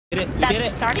Get it.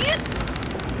 That's starting it? Is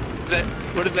that,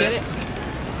 what is that?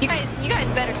 You guys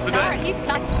better start. He's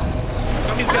coming.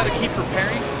 Somebody's got to keep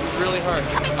repairing. This is really hard.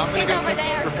 I'm gonna go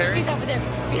keep repairing. He's over there.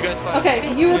 You guys fight.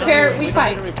 Okay, you repair, we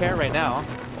fight. We don't need to repair right now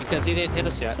because he didn't hit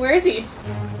us yet. Where is he?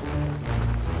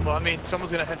 Well, I mean,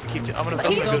 someone's gonna have to keep. I'm gonna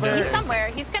go there. He's somewhere.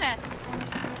 He's gonna.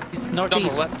 He's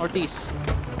northeast. Northeast.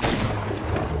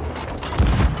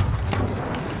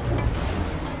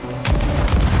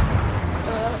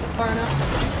 Oh, that wasn't far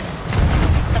enough.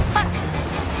 The fuck?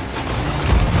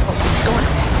 Oh, he's going.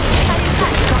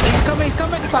 He's coming. He's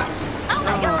coming. Fuck. Oh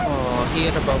my god. Oh, he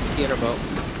hit our boat. He hit our boat.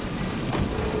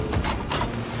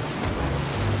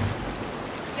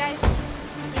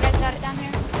 You guys got it down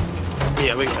here?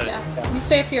 Yeah, we got it. Yeah. You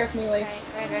stay up here with me,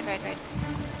 Lace. Right.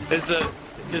 Is the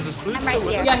sloop I'm still right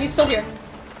with here. us? Yeah, he's still here.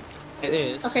 It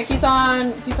is. Okay, he's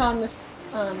on this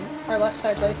our left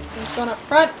side, Lace. He's going up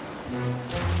front.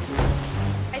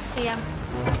 I see him.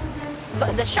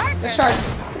 But the shark? The shark.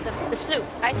 The sloop.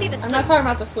 I see the sloop. I'm not talking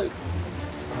about the sloop.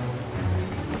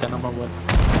 The number one.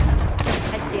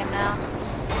 I see him now.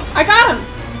 I got him!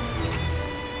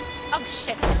 Oh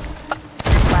shit.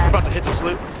 We're about to hit the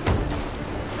sloop. I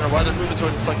don't know why they're moving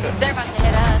towards us like that. They're about to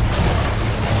hit us.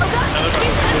 Oh god! No, they're about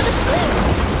He's to out of the sloop!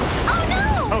 Oh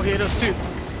no! Oh, he hit us too.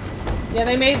 Yeah,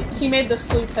 he made the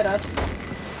sloop hit us.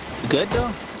 Good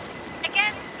though.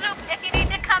 Again, sloop, if you need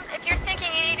to come, if you're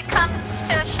sinking, you need to come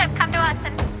to a ship, come to us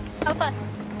and help us.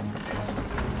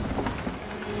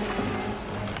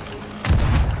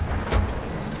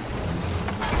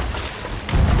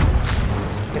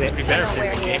 It'd be better if they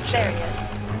where were he game is. There chat. he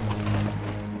is.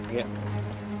 Yeah.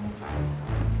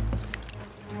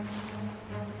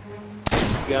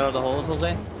 You got all the holes,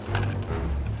 Jose?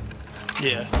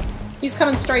 Yeah. He's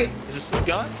coming straight. Is the sloop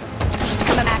gone?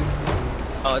 Coming back.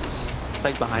 Oh, it's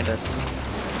like behind us.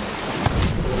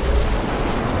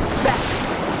 Back.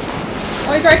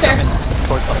 Oh, he's right there.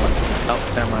 Towards the one. Oh,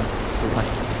 never mind.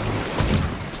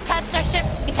 Just touched our ship.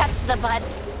 We touched the butt.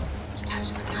 He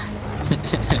touched the button.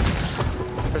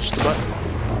 Push the button.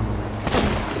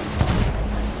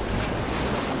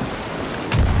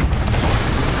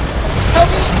 Help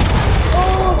me!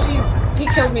 Oh, jeez. He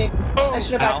killed me. Oh, I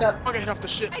should have backed ow. up. I'm gonna hit off the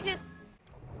ship. I just...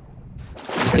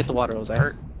 Just get the water, Jose.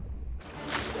 Hurt.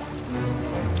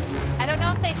 I don't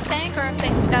know if they sank or if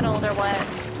they scuttled or what.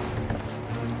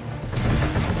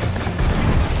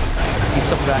 He's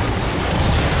coming back.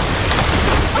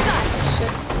 Oh god!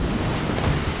 Shit.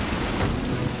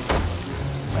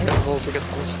 I got the holes, I got the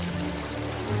holes.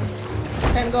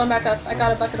 Okay, I'm going back up. I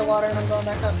got a bucket of water and I'm going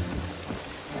back up.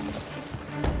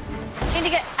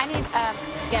 I need,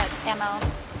 get ammo.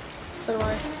 So do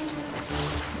I.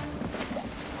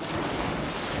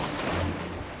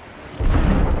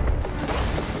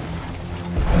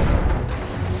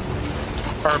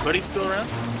 Are our buddies still around?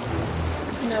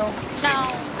 No.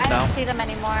 No, I don't see them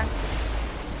anymore.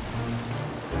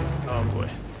 Oh boy.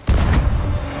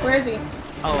 Where is he?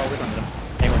 Oh, we don't need him.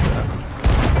 They went to that.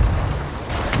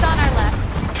 It's on our left.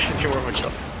 They were much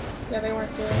up. Yeah, they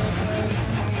weren't doing anything.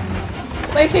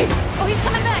 Lacey! Oh, he's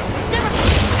coming back! Different.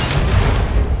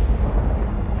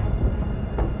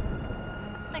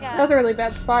 Oh my god. That was a really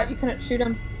bad spot. You couldn't shoot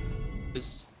him.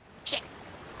 Just Shit.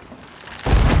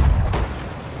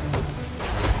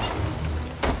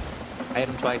 I hit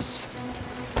him twice.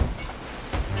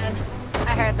 Good.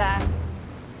 I heard that.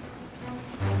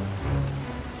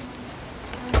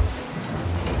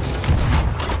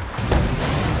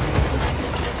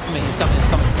 He's coming.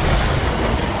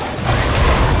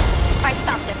 I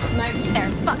stopped him. Nice. There.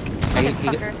 Fuck.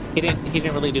 Fucker. He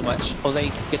didn't really do much.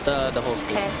 Jose, get the hole.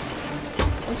 Okay.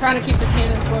 I'm trying to keep the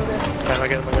cannons loaded. I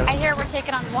got him. I hear we're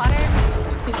taking on water.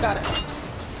 He's got it.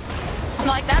 I'm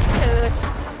like, that's who's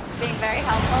being very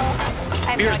helpful.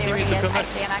 I have no Your idea where he teammates is. are coming. I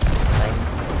see him actually.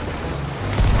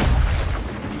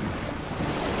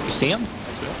 You see him?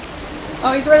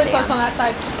 Oh, he's really See close him. on that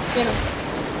side. Get him.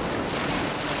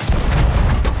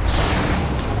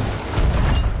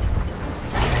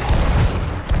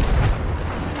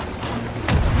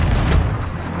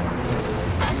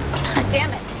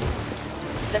 Damn it.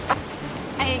 The fuck.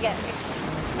 I need to get.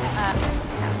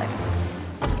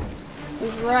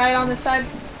 He's right on this side.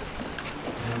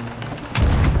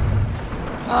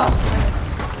 Oh, I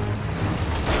missed.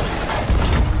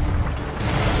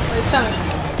 Oh, he's coming.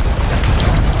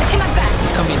 He's coming back.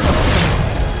 He's coming.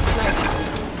 Nice.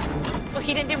 Well,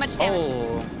 he didn't do much damage.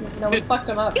 Oh, No, we fucked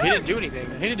him up. He didn't do anything.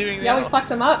 Yeah, we fucked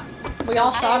him up. We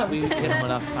all shot we him. hit him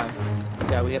enough time.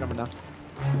 Yeah, we hit him enough.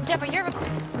 Deborah, you're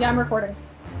recording. Yeah, I'm recording.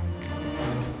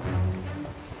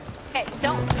 Okay,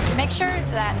 don't make sure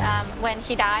that when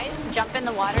he dies, jump in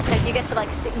the water because you get to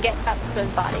like get up to his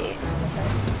body. Okay.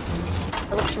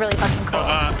 It looks really fucking cool.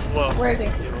 Well. Where is he?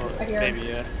 Well, I hear him. maybe,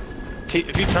 yeah.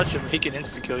 If you touch him, he can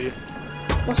insta-kill you.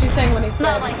 Well, she's saying when he's dead.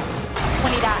 Not like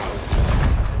when he dies.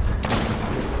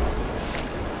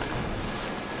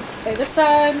 Okay, this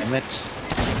side. Damn it.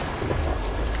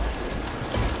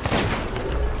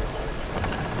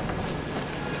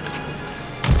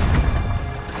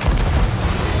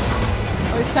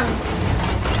 Oh, he's coming.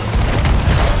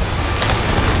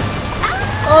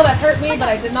 Oh, that hurt me, but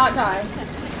I did not die.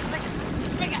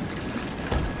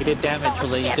 You did damage, Oh,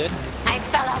 Lily, you shit. did? I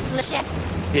fell off the ship.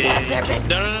 Yeah.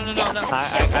 No.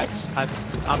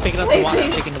 I'm picking up the water, Lazy.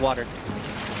 I'm taking the water.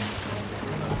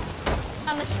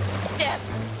 On the ship.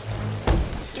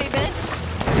 Stupid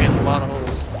bitch. We have a lot of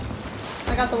holes.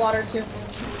 I got the water too.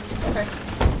 Okay.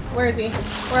 Where is he?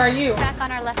 Where are you? Back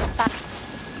on our left side.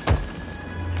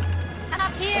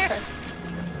 Up here. Okay.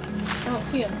 I don't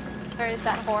see him. Where is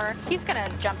that whore? He's gonna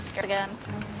jump scare again.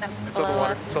 And It's on the blow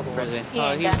water. us. It's on the Where water. is he? He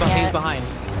Oh, ain't he's, done he's yet. behind.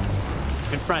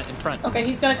 In front. Okay,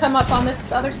 he's gonna come up on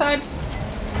this other side.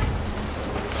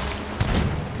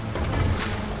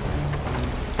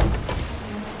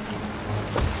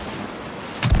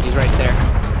 He's right there.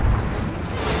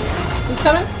 He's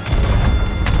coming?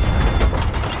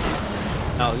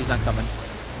 No, he's not coming.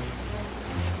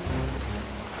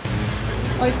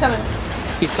 Oh, he's coming.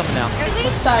 He's coming now. Where is he?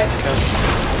 Which side? He goes.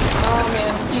 Oh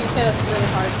man, he hit us really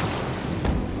hard.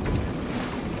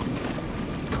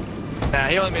 Nah,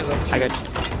 he only made like 2 I got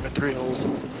or 3 holes.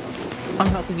 I'm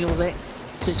helping you, Jose.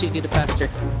 Since you did it faster.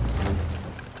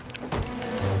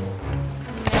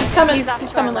 He's coming. He's off He's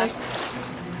to coming, our Lace.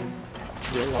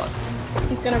 Yeah, a lot.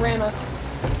 He's gonna ram us.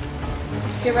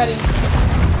 Get ready. He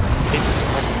did some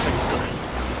holes in the second floor.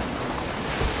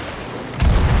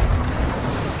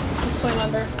 He's swing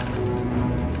under.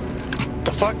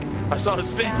 The fuck? I saw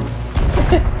his fin.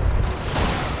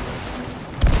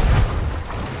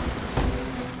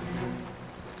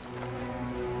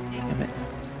 Damn it.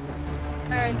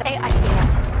 Where is he? I see him.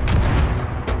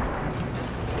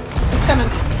 He's coming.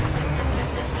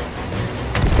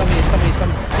 He's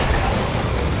coming.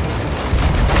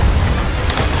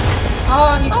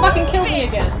 Oh, he fucking killed me bitch.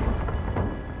 again.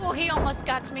 Oh, he almost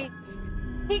got to me.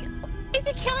 Is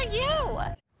he killing you?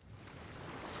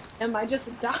 Am I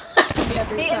just die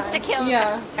every He time? insta-kills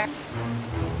Yeah. her.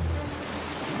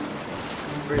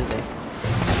 Where is he?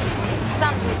 He's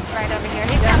on right over here.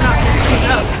 He's coming right over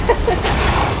here.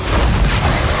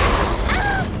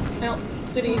 I don't.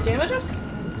 Did he damage us?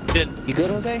 He didn't. You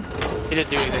good, Jose? He didn't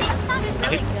do anything. That sounded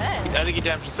really good. I think he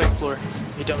damaged the second floor.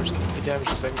 He damaged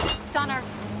the second floor. It's on our...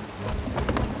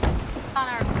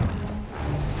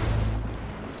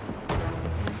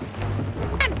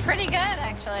 We're doing pretty good,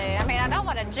 actually. I mean, I don't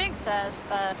want to jinx us,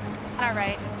 but... On our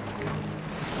right.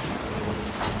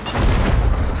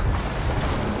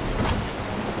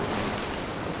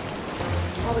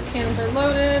 All the cannons are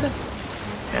loaded.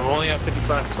 And we only have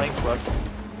 55 planks left.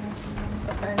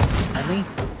 Okay. Me?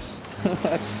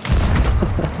 That's...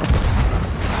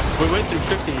 We went through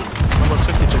 50, almost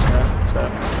 50 just now, so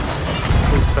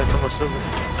this fight's almost over.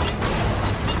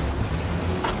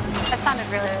 That sounded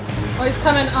really... Oh, he's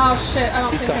coming. Oh shit! I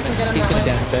don't think I can get him He's gonna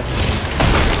that way. damage us.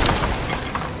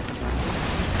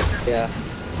 Yeah,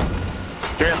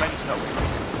 Gary, I might need some help.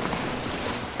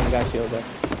 I got you, Jose.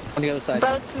 On the other side.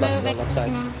 Boat's Left, moving. Left side.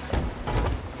 I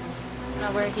don't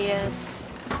know where he is.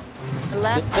 The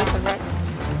left or the right?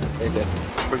 Very good.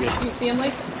 We're good. Do you see him,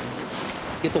 Lace?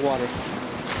 Get the water.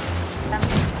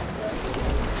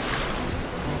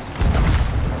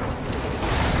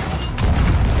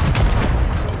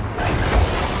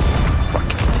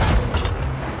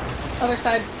 Other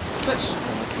side. Switch.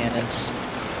 Cannons.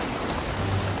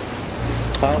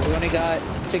 Oh, we only got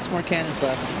 6 more cannons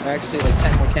left. Or actually, like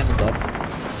 10 more cannons left.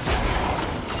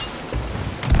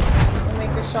 So make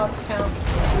your shots count.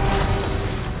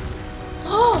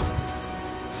 Oh!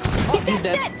 He's dead.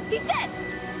 dead! He's dead!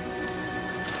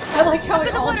 I like how we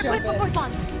Open the all water jump quick before he in.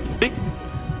 launches.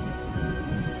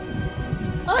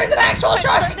 Oh, there's an actual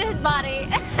shark! Shark to his body.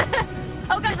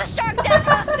 Oh, there's a shark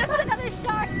down! There's another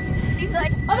shark! He's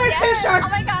like, Oh, there's 2 yes! sharks! Oh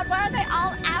my god, why are they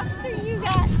all after you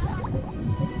guys?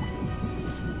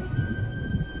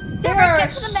 There are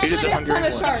Get to the He did the menu. hungry ton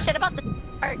of one. sharks. Shit about the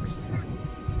sharks.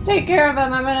 Take care of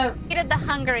him. I'm gonna. He did the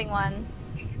hungering one.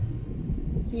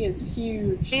 He is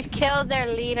huge. We've killed their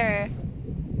leader.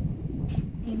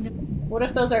 What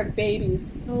if those are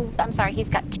babies? I'm sorry, he's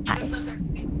got ties.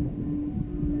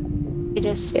 He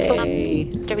just Yay.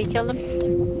 Did we kill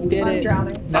him? Did I'm it.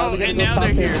 drowning. Now Oh, we gotta and go now talk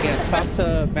they're to him here. again. Talk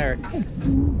to Merrick.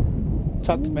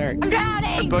 Talk to Merrick. I'm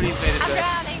drowning! Our buddies made it I'm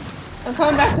back. drowning! I'm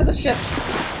coming back to the ship.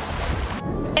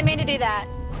 I mean to do that.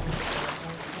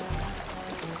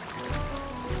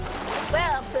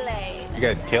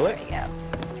 You guys kill it? There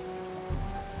we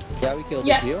go. Yeah, we killed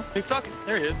Yes. you. He's talking.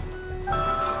 There he is.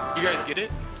 You guys get it?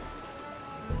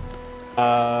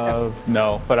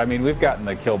 No, but I mean, we've gotten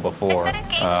the kill before. It's been in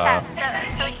game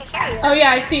chat so we can hear you. Oh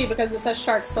yeah, I see, because it says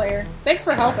Shark Slayer. Thanks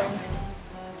for helping.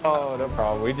 Oh, no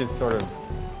problem. We just sort of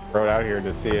rode out here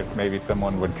to see if maybe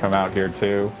someone would come out here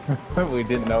too. We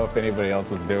didn't know if anybody else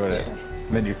was doing it.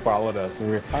 And then you followed us.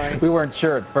 We weren't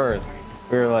sure at first.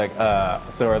 We were like,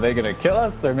 so are they gonna kill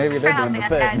us, or maybe Thanks for they're doing helping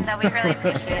the us, thing? guys, though. We really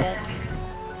appreciate it.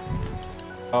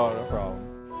 Oh, no problem.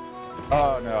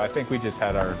 Oh no, I think we just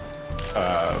had our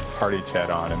party chat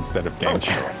on instead of game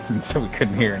chat, so we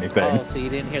couldn't hear anything. Oh, so you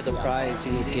didn't hear the prize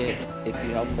you would get if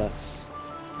you helped us.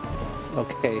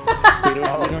 Okay. We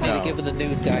don't need to give them the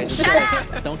news, guys. Let's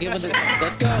go. Don't give them the.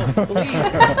 Let's go. Leave.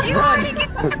 You already get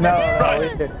the No,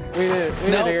 news. we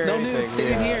didn't hear No anything. news.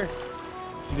 Stay in here.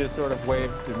 She just sort of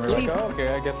waved, and we were like, oh, okay,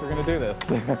 I guess we're gonna do this.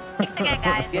 Thanks again,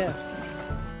 guys. Yeah.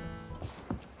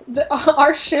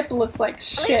 Our ship looks like At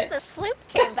least shit. the sloop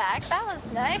came back. That was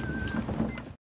nice.